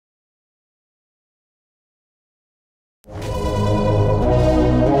All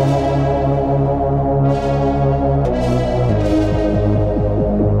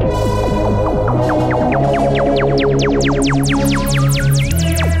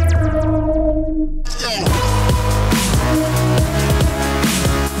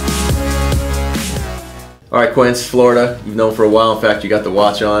right, Quince, Florida, you've known for a while. In fact, you got the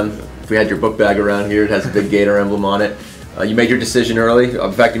watch on. If we had your book bag around here, it has a big Gator emblem on it. You made your decision early.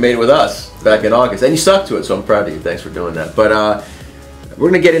 In fact, you made it with us back in August, and you stuck to it, so I'm proud of you. Thanks for doing that. But we're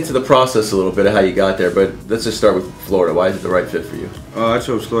going to get into the process a little bit of how you got there, but let's just start with Florida. Why is it the right fit for you? I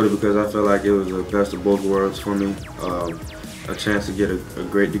chose Florida because I felt like it was the best of both worlds for me. A chance to get a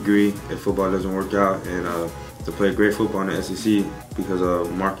great degree if football doesn't work out, and to play great football in the SEC because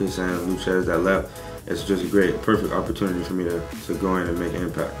of Marcus and Luchez that left. It's just a perfect opportunity for me to go in and make an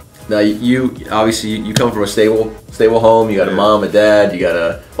impact. Now, you obviously you come from a stable home. You got a mom, a dad, you got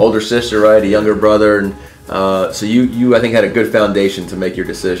an older sister, right? A younger brother, and so you I think had a good foundation to make your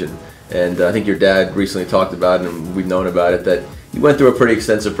decision. And I think your dad recently talked about it, and we've known about it, that you went through a pretty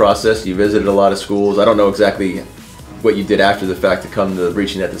extensive process. You visited a lot of schools. I don't know exactly what you did after the fact to come to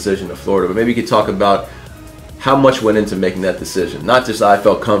reaching that decision to Florida, but maybe you could talk about how much went into making that decision. Not just I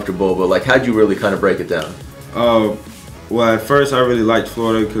felt comfortable, but like how'd you really kind of break it down? Well, at first I really liked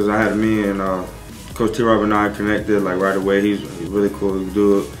Florida because I had me and Coach T-Rob and I connected like right away. He's really cool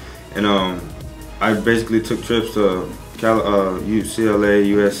dude. And I basically took trips to UCLA,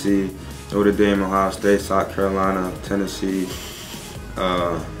 USC, Notre Dame, Ohio State, South Carolina, Tennessee.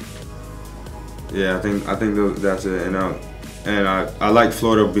 Yeah, I think that's it. And I liked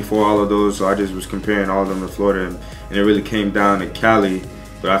Florida before all of those, so I just was comparing all of them to Florida, and it really came down to Cali,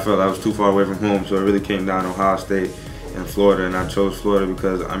 but I felt I was too far away from home, so it really came down to Ohio State and Florida, and I chose Florida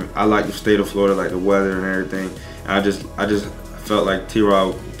because I like the state of Florida, like the weather and everything, and I just felt like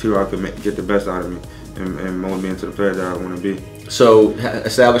T-Rob could get the best out of me and mold me into the player that I want to be. So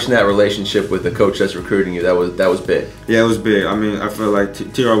establishing that relationship with the coach that's recruiting you, that was big. Yeah, it was big. I mean, I felt like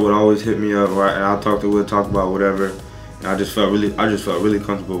T-Rob would always hit me up, right, and we'd talk about whatever. And I just felt really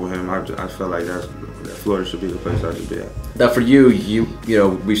comfortable with him. I felt like that Florida should be the place I should be at. Now for you know,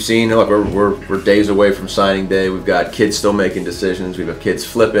 we've seen, look, we're days away from signing day. We've got kids still making decisions. We've got kids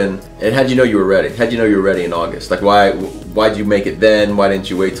flipping. And how'd you know you were ready? How'd you know you were ready in August? Like why'd you make it then? Why didn't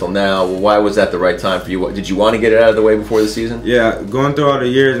you wait till now? Why was that the right time for you? Did you want to get it out of the way before the season? Yeah, going through all the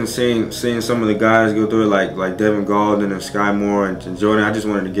years and seeing some of the guys go through it, like Devin Gaulden and Sky Moore and Jordan, I just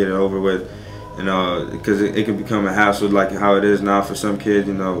wanted to get it over with. Because it can become a hassle like how it is now for some kids.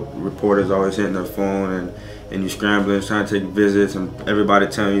 You know, reporters always hitting their phone and you scrambling, trying to take visits, and everybody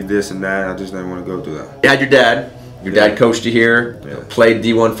telling you this and that. I just didn't want to go through that. You had your dad. Your dad coached you here, played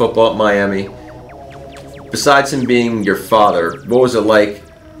D1 football at Miami. Besides him being your father, what was it like,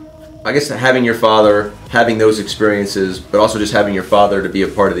 I guess, having your father, having those experiences, but also just having your father to be a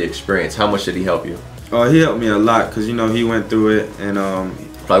part of the experience? How much did he help you? He helped me a lot because, you know, he went through it, and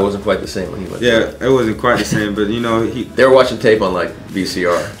probably wasn't quite the same when he went through it. It wasn't quite the same, but, you know, they were watching tape on, like,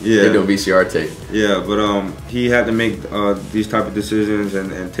 VCR. Yeah. They doing VCR tape. Yeah, but he had to make these type of decisions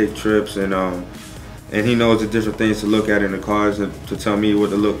and take trips, and he knows the different things to look at in the cars and to tell me what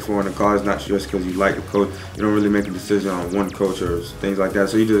to look for in the cars, not just because you like the coach. You don't really make a decision on one coach or things like that.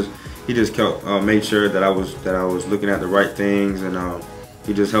 So he just made sure that I was looking at the right things, and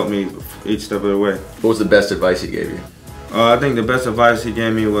he just helped me each step of the way. What was the best advice he gave you? I think the best advice he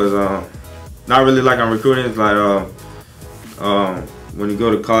gave me was not really like on recruiting. It's like when you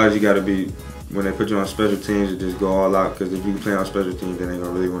go to college, you got to be, when they put you on special teams, you just go all out, because if you play on special teams, then they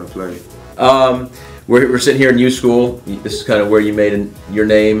don't really want to play. We're sitting here in U School. This is kind of where you made your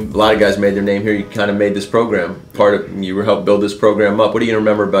name. A lot of guys made their name here. You kind of made this program. You helped build this program up. What do you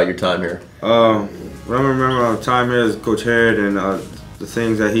remember about your time here? What I remember our time here is Coach Harrod and the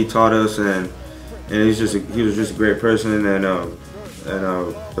things that he taught us, and he was just a great person, and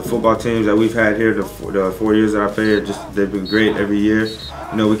the football teams that we've had here, the 4 years that I played, they've been great every year.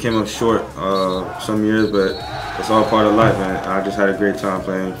 You know, we came up short some years, but it's all part of life, and I just had a great time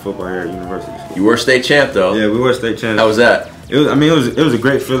playing football here at University School. You were state champ, though. Yeah, we were state champs. How was that? It was a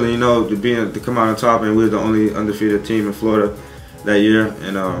great feeling, you know, to come out on top, and we were the only undefeated team in Florida that year,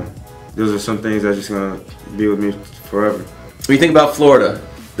 and those are some things that's just gonna be with me forever. When you think about Florida,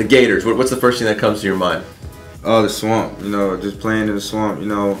 the Gators, what's the first thing that comes to your mind? Oh, the swamp. You know, just playing in the swamp. You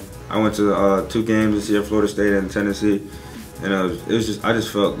know, I went to 2 games this year, Florida State and Tennessee, and I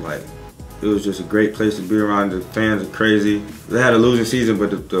just felt like it was just a great place to be around. The fans are crazy. They had a losing season,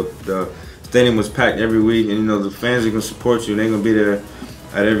 but the stadium was packed every week, and you know the fans are gonna support you, and they're gonna be there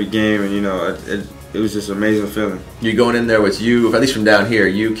at every game, and you know it was just an amazing feeling. You're going in there with at least from down here,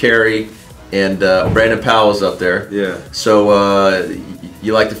 you, Carey, and Brandon Powell's up there. Yeah. So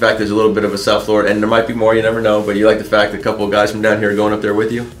you like the fact there's a little bit of a South Florida, and there might be more, you never know, but you like the fact that a couple of guys from down here are going up there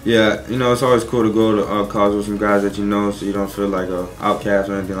with you? Yeah, you know, it's always cool to go to college with some guys that you know, so you don't feel like a outcast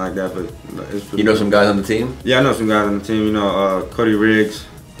or anything like that. But it's you know some guys on the team? Yeah, I know some guys on the team. You know, Cody Riggs,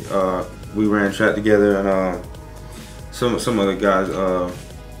 we ran track together, and some other guys.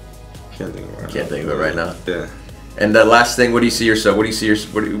 Can't think of it right now. Yeah. And that last thing, what do you see yourself? What do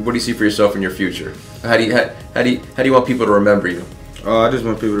you see for yourself in your future? How do you want people to remember you? I just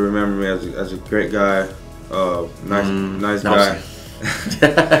want people to remember me as a great guy, nice guy,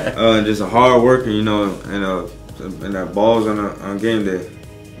 and just a hard worker, you know, and that balls on game day.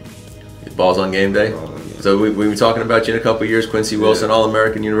 Balls on game day. So we'll be talking about you in a couple of years, Quincy Wilson,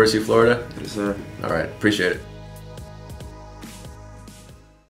 All-American, University of Florida. Yes, sir. All right, appreciate it.